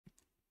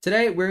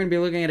Today, we're going to be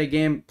looking at a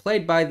game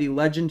played by the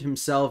legend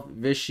himself,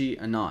 Vishy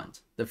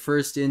Anand, the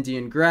first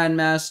Indian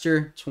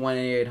Grandmaster,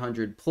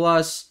 2800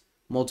 plus,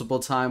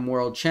 multiple-time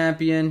world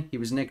champion. He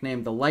was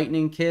nicknamed the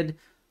Lightning Kid.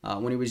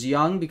 When he was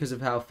young, because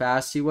of how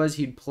fast he was,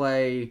 he'd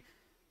play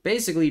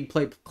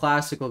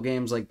classical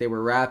games like they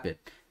were rapid.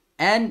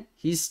 And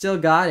he's still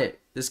got it.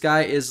 This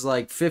guy is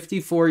like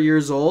 54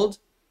 years old,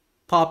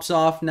 pops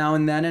off now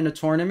and then in a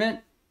tournament,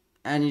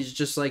 and he's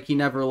just like he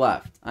never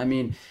left. I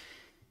mean,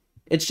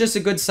 it's just a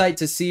good sight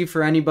to see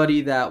for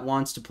anybody that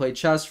wants to play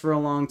chess for a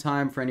long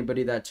time, for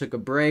anybody that took a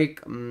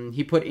break.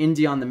 He put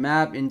India on the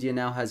map. India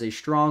now has a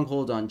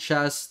stronghold on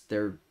chess.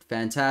 They're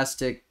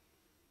fantastic.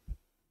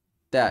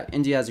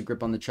 India has a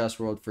grip on the chess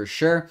world for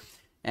sure.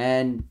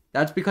 And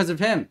that's because of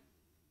him.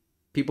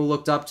 People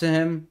looked up to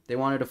him. They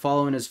wanted to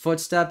follow in his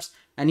footsteps.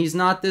 And he's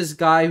not this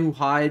guy who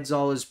hides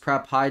all his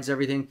prep, hides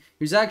everything.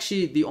 He was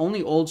actually the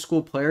only old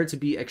school player to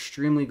be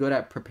extremely good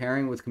at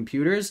preparing with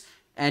computers.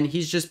 And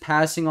he's just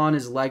passing on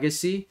his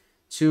legacy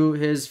to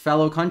his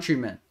fellow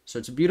countrymen. So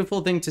it's a beautiful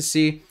thing to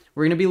see.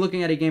 We're going to be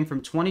looking at a game from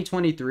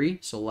 2023,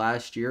 so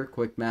last year,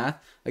 quick math,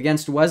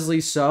 against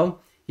Wesley So.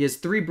 He has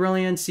 3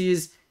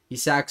 brilliancies. He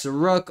sacks a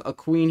rook, a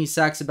queen. He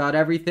sacks about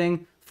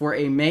everything for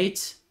a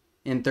mate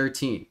in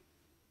 13.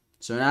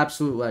 So an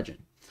absolute legend.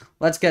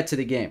 Let's get to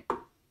the game.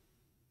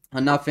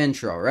 Enough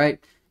intro, right?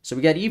 So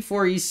we got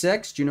e4,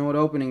 e6. Do you know what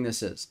opening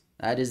this is?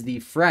 That is the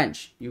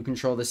French. You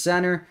control the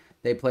center.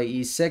 They play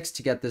e6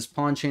 to get this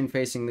pawn chain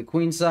facing the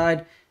queen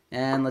side.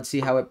 And let's see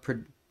how it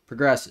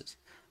progresses.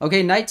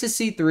 Okay, knight to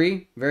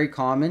c3. Very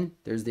common.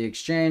 There's the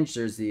exchange.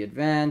 There's the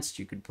advanced.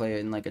 You could play it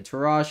in like a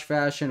Tarrasch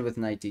fashion with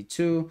knight d2.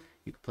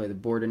 You could play the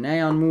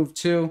Bourdonnais on move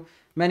 2.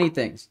 Many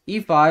things.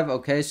 e5.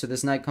 Okay, so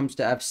this knight comes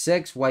to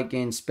f6. White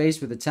gains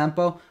space with a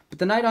tempo. But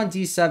the knight on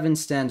d7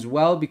 stands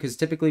well because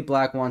typically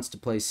black wants to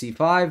play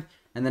c5.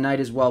 And the knight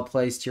is well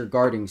placed here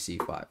guarding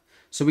c5.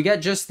 So we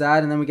get just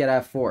that, and then we get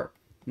f4.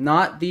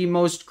 Not the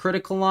most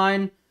critical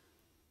line,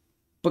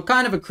 but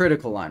kind of a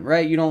critical line,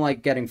 right? You don't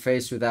like getting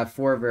faced with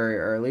f4 very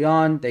early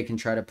on. They can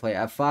try to play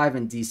f5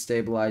 and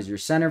destabilize your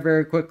center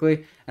very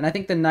quickly. And I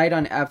think the knight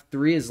on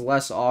f3 is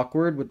less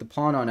awkward with the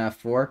pawn on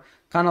f4.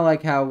 Kind of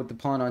like how with the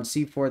pawn on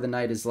c4, the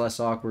knight is less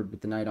awkward with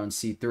the knight on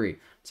c3.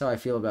 That's how I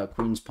feel about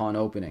queen's pawn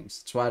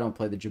openings. That's why I don't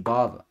play the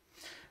Jabava.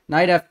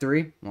 Knight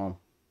f3, well,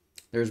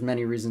 there's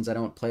many reasons I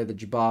don't play the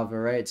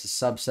Jabava, right? It's a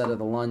subset of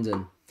the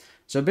London.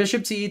 So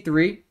bishop to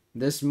e3.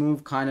 This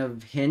move kind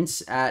of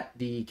hints at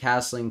the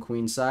castling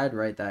queen side,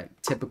 right?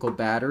 That typical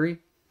battery.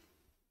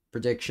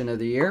 Prediction of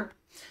the year.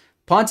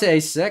 Pawn to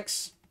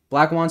a6.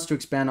 Black wants to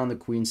expand on the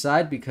queen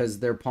side because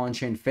their pawn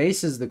chain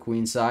faces the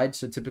queen side,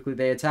 so typically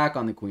they attack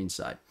on the queen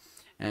side.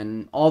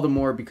 And all the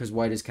more because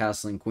white is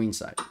castling queen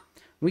side.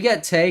 We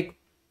get take.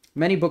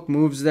 Many book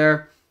moves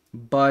there,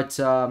 but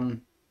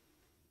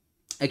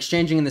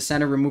exchanging in the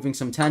center, removing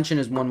some tension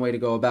is one way to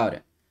go about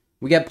it.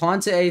 We get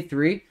pawn to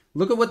a3.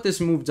 Look at what this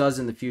move does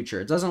in the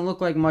future. It doesn't look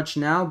like much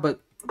now,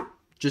 but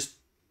just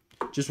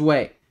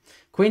wait.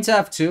 Queen to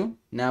f2.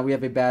 Now we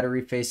have a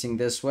battery facing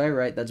this way,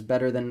 right? That's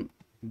better than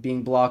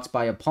being blocked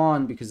by a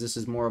pawn because this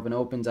is more of an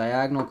open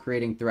diagonal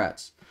creating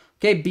threats.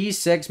 Okay,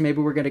 b6.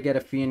 Maybe we're going to get a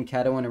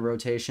fianchetto and a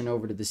rotation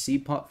over to the c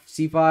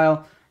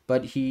file,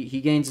 but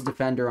he gains a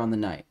defender on the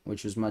knight,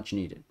 which was much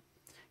needed.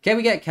 Okay,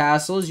 we get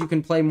castles. You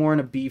can play more in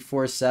a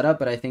b4 setup,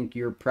 but I think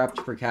you're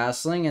prepped for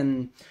castling,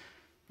 and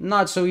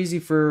not so easy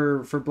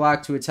for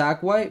black to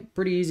attack white.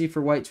 Pretty easy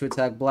for white to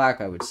attack black,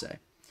 I would say.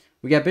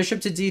 We got bishop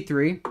to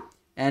d3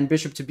 and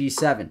bishop to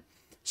b7.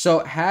 So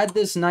had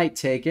this knight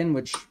taken,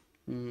 which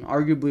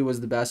arguably was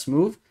the best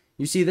move,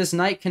 you see this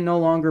knight can no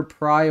longer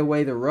pry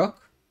away the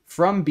rook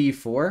from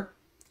b4.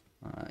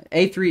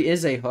 A3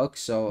 is a hook,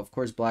 so of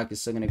course black is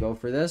still going to go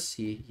for this.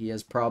 He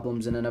has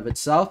problems in and of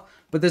itself.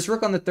 But this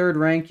rook on the third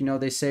rank, you know,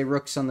 they say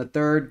rooks on the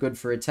third, good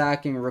for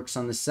attacking. Rooks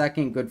on the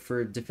second, good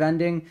for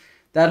defending.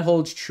 That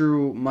holds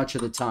true much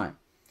of the time.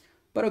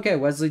 But okay,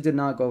 Wesley did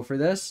not go for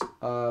this.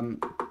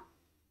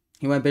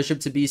 He went bishop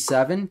to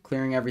b7,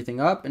 clearing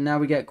everything up. And now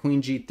we get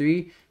queen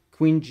g3.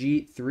 Queen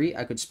g3,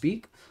 I could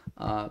speak.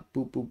 Boop,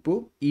 boop,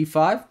 boop.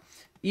 e5.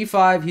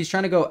 e5, he's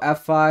trying to go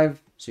f5.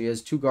 So he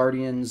has 2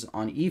 guardians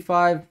on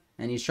e5.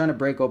 And he's trying to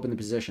break open the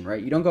position,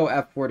 right? You don't go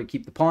f4 to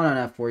keep the pawn on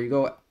f4. You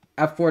go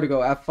f4 to go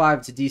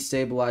f5 to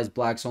destabilize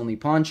black's only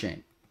pawn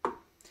chain.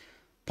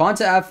 Pawn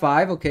to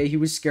f5. Okay, he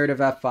was scared of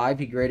f5.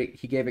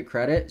 He gave it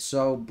credit.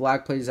 So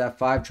black plays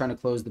f5, trying to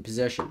close the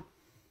position.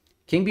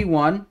 King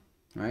b1,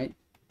 right?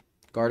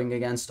 Guarding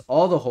against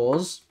all the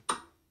holes.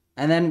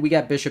 And then we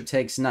got bishop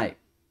takes knight.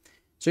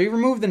 So you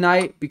remove the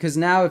knight because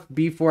now if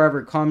b4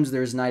 ever comes,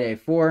 there's knight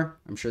a4.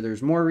 I'm sure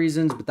there's more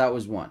reasons, but that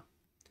was one.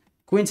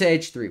 Queen to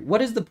h3.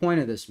 What is the point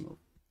of this move?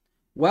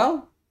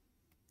 Well,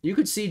 you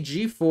could see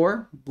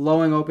g4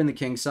 blowing open the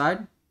king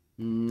side.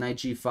 Knight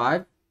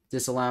g5.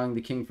 Disallowing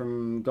the king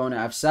from going to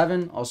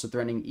f7, also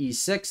threatening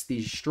e6,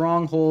 the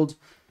stronghold,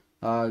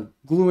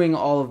 gluing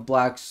all of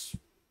black's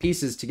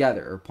pieces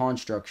together, or pawn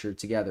structure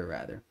together,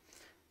 rather.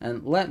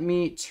 And let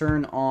me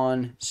turn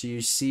on so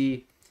you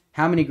see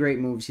how many great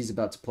moves he's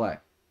about to play.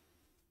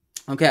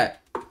 Okay,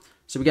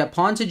 So we get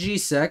pawn to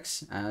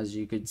g6, as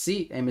you could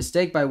see, a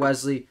mistake by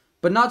Wesley,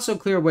 but not so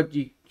clear what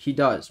he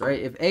does,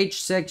 right? If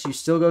h6, you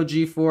still go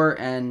g4,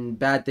 and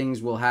bad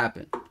things will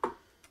happen.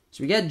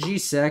 So we get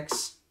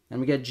g6,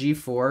 and we get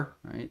g4,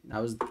 right?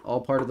 That was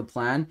all part of the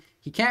plan.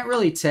 He can't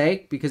really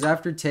take, because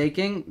after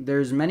taking,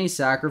 there's many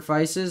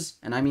sacrifices,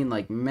 and I mean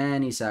like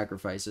many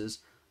sacrifices,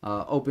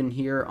 open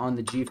here on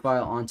the g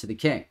file onto the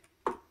king.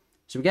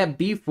 So we get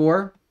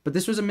b4, but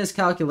this was a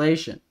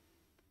miscalculation.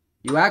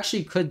 You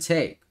actually could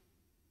take.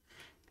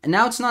 And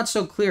now it's not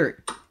so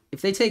clear. If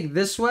they take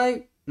this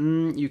way,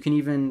 you can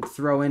even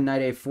throw in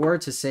knight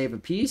a4 to save a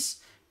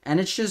piece.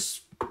 And it's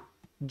just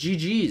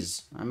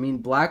GG's. I mean,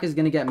 black is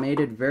going to get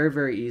mated very,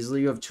 very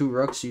easily. You have 2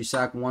 rooks, so you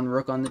sack 1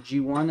 rook on the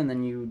g1, and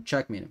then you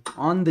checkmate him.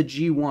 On the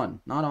g1.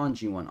 Not on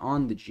g1,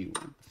 on the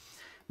g1.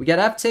 We get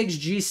f takes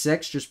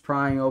g6, just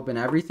prying open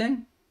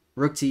everything.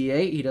 Rook to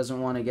e8, he doesn't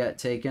want to get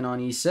taken on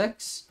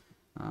e6.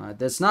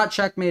 That's not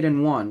checkmate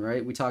in 1,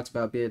 right? We talked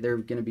about they're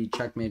going to be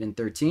checkmate in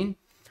 13.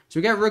 So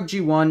we get rook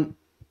g1.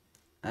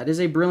 That is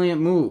a brilliant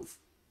move.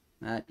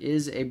 That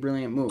is a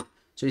brilliant move.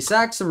 So he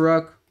sacks the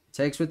rook,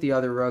 takes with the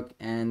other rook,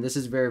 and this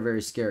is very,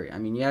 very scary. I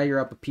mean, yeah, you're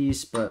up a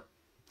piece, but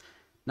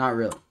not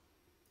really.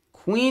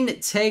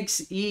 Queen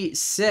takes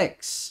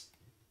e6.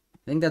 I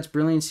think that's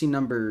brilliancy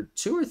number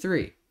 2 or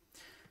 3.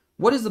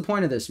 What is the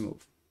point of this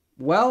move?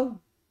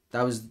 Well,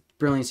 that was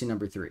brilliancy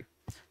number 3.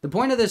 The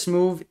point of this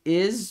move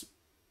is,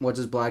 what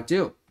does black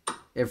do?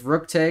 If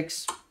rook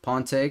takes,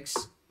 pawn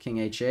takes, king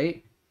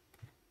h8,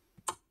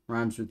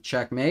 rhymes with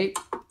checkmate.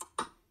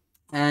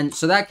 And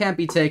so that can't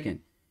be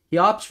taken. He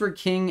opts for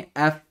king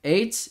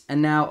f8,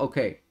 and now,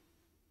 okay,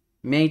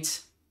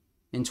 mate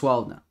in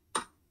 12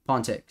 now.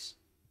 Pawn takes.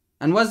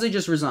 And Wesley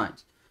just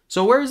resigns.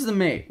 So where's the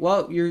mate?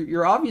 Well,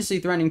 you're obviously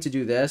threatening to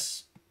do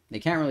this. They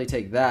can't really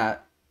take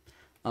that.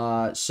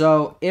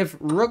 So if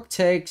rook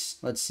takes,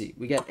 let's see,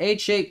 we get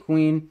h8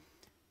 queen.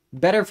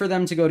 Better for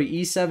them to go to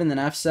e7 than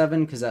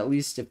f7, because at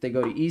least if they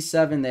go to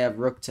e7, they have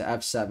rook to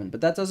f7.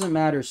 But that doesn't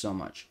matter so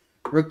much.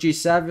 Rook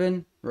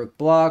g7, rook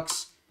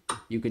blocks.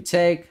 You could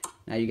take.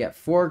 Now you get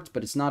forked,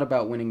 but it's not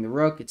about winning the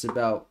rook. It's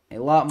about a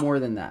lot more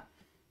than that.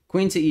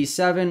 Queen to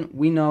e7.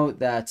 We know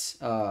that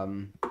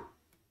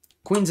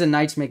queens and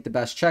knights make the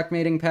best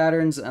checkmating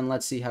patterns, and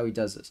let's see how he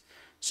does this.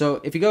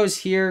 So if he goes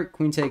here,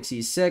 queen takes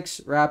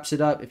e6, wraps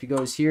it up. If he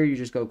goes here, you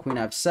just go queen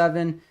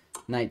f7,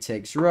 knight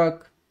takes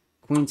rook,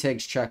 queen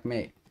takes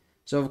checkmate.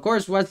 So of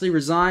course Wesley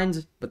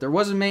resigned, but there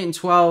was a mate in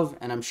 12,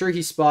 and I'm sure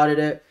he spotted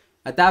it.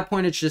 At that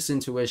point, it's just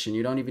intuition.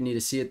 You don't even need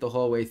to see it the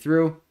whole way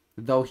through,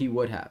 though he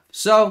would have.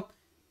 So,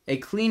 a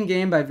clean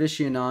game by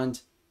Vishy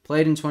Anand,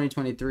 played in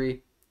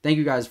 2023. Thank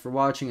you guys for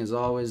watching, as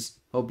always.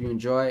 Hope you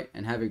enjoy,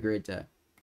 and have a great day.